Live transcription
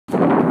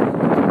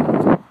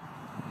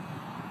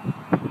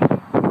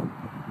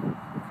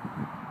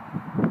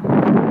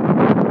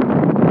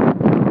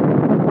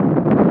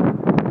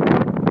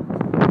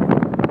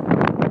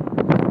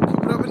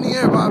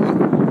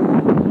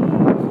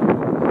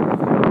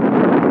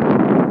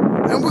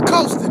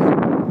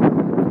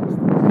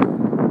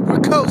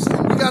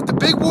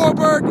big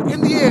warbird in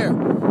the air.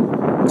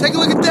 Take a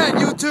look at that,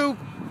 YouTube.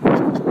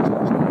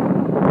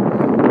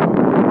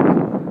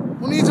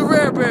 Who needs a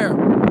rare bear?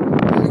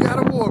 We got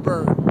a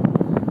warbird.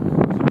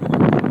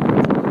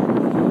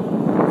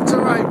 It's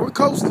alright, we're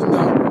coasting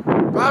though.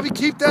 Bobby,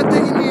 keep that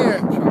thing in the air.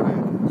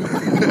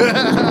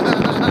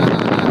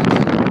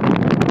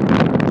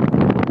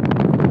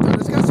 Dude,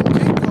 it's got some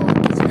kick though.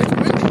 It's windy,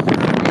 you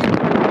know what I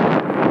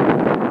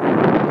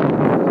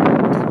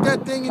mean? Keep that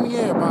thing in the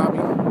air, Bobby.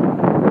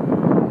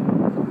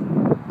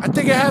 I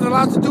think it had a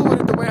lot to do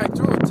with it, the way I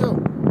threw it too.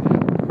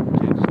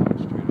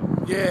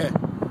 Yeah.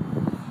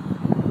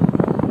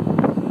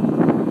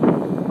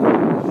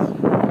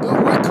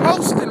 Dude, we're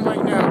coasting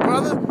right now,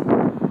 brother.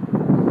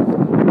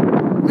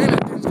 Man,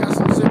 that thing's got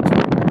some zip to it.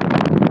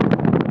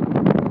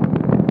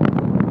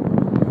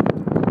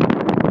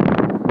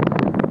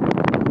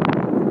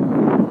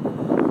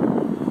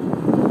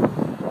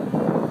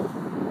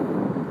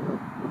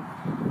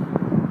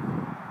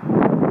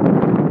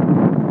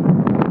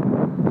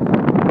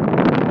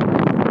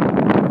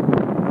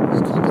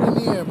 Just keep it in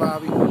the air,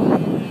 Bobby.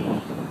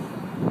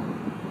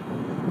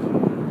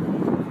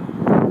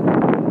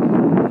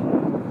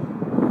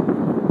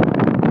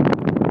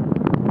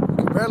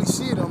 Barely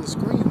see it on the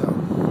screen though.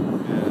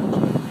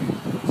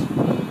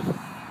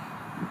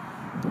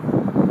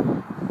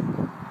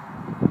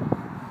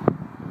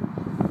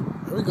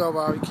 There we go,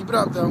 Bobby. Keep it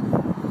up though.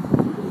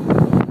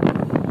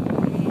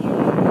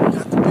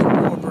 Got the big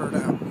warbird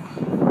out.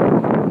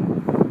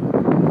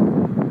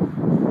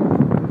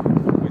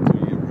 Wait till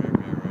you get rare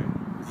bear, right?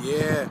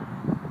 Yeah.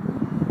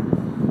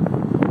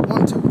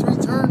 1, 2, 3,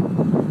 turn.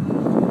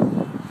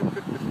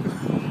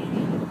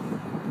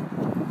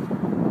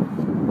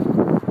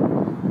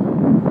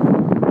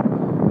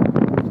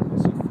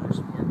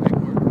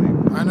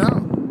 I know.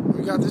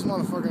 We got this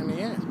motherfucker in the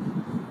air.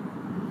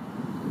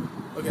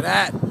 Look at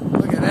that.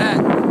 Look at that.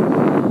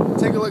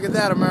 Take a look at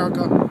that,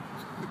 America.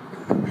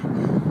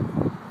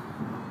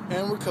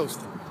 And we're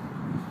coasting.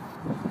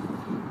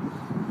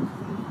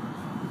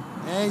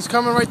 And he's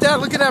coming right there.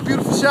 Look at that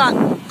beautiful shot.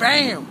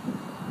 Bam!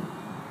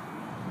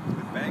 The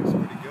bank's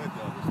pretty good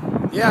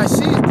though. Yeah, I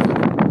see it, dude.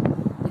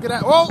 Look at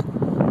that. Whoa!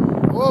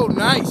 Whoa,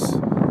 nice.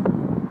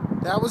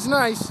 That was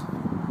nice.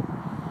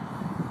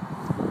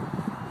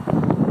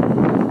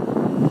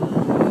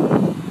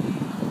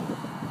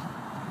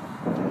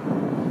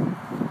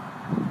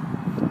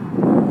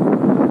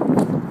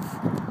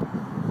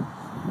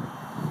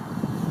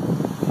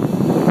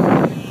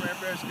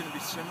 It's going to be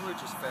similar,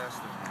 just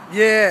faster.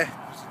 Yeah.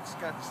 It's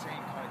got the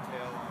same kind of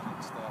tail on it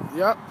and stuff.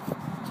 Yep.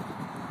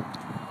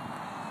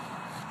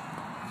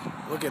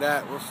 Look at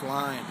that. We're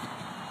flying.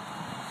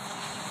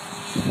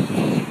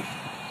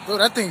 Look,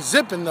 that thing's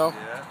zipping though.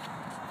 Yeah.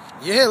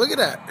 Yeah, look at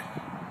that.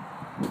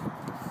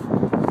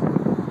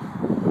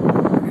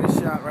 Look at this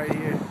shot right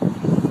here.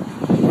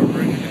 We're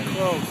bringing it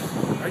close.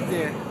 Right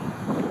there.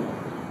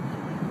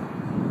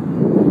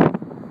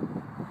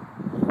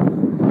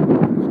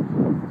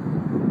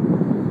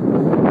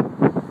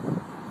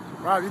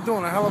 Rob, you're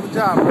doing a hell of a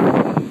job, bro.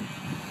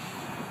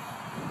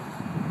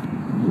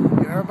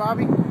 You heard,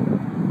 Bobby?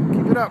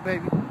 Keep it up,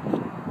 baby.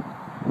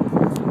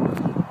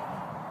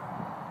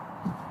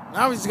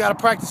 Now we just gotta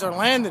practice our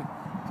landing.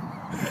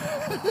 You're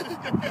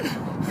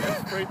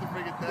afraid to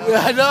bring it down?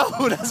 Yeah, I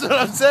know. That's what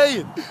I'm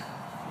saying.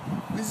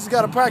 We just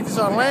gotta practice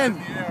our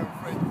landing. Yeah, I'm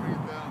afraid to bring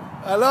it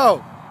down. I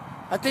know.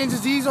 I think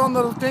just ease on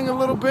the thing a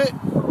little bit,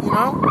 you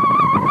know?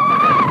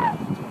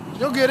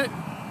 You'll get it.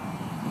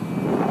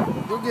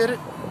 You'll get it.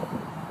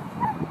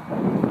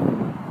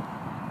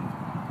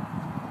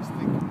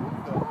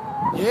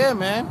 Yeah,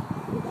 man.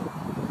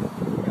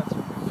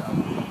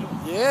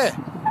 Yeah.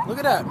 Look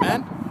at that,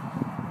 man.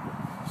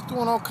 It's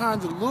doing all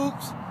kinds of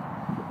loops.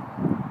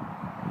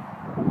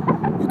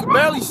 You can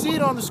barely see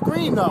it on the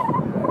screen, though.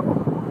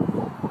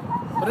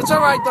 But it's all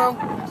right, though.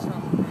 Next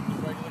time we'll bring the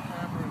regular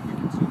camera and we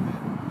can zoom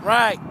in.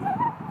 Right. Yeah,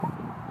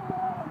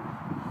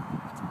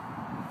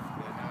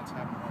 now it's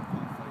happening on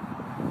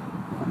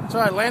e-flite. It's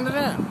all right. Land it in.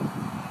 No,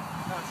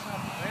 it's not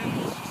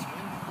landing, it's just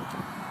windy.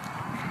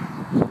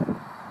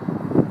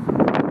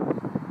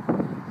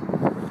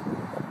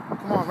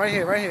 Come on, right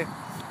here, right here.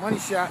 Money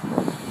shot.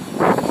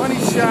 Money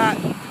shot.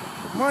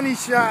 Money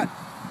shot.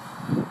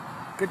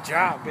 Good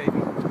job,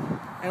 baby.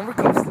 And we're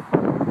coasting.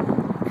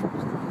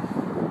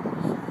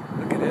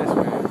 Look at this,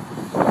 man.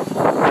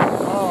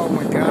 Oh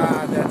my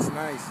God, that's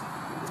nice.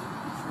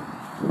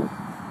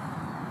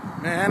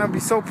 Man, I'll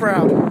be so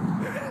proud.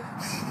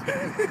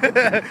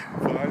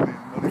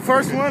 The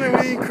first one and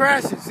we didn't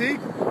crash it, see?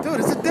 Dude,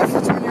 it's a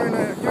difference when you're in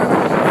a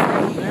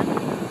field, man.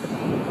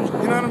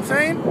 You know what I'm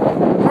saying? You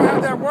don't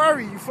have that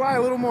worry. You fly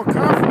a little more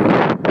confident. You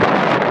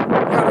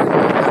got a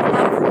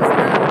lot of room for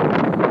error.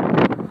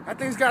 That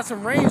thing's got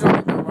some range on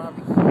it though,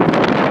 Robbie. Look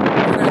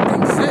at that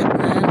thing zip,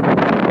 man.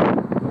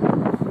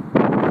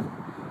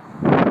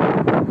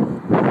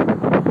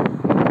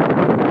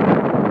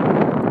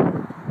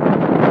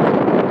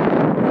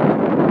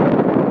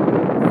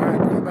 Alright,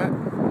 bring it back.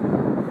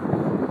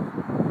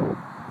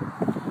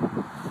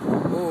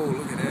 Oh,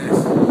 look at this.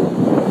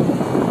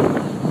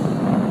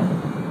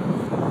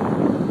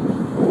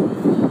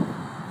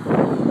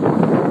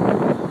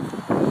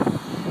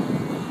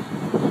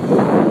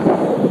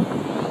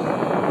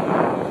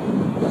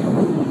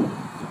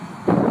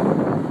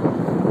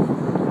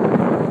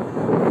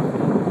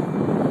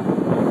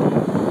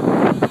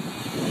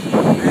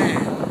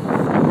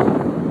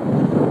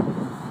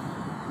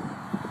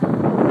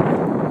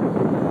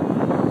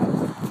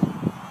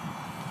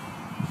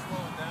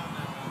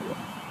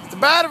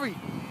 battery.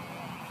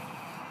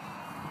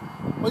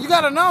 Well, you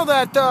got to know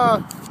that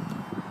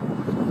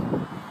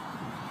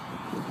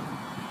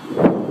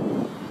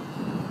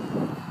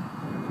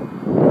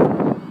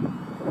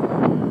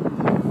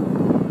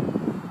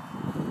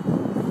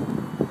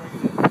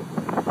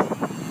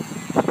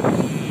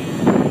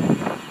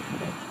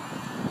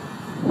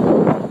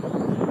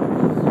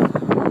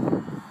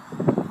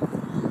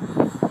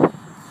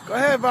Go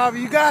ahead,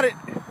 Bobby. You got it.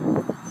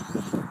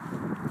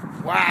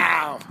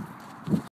 Wow.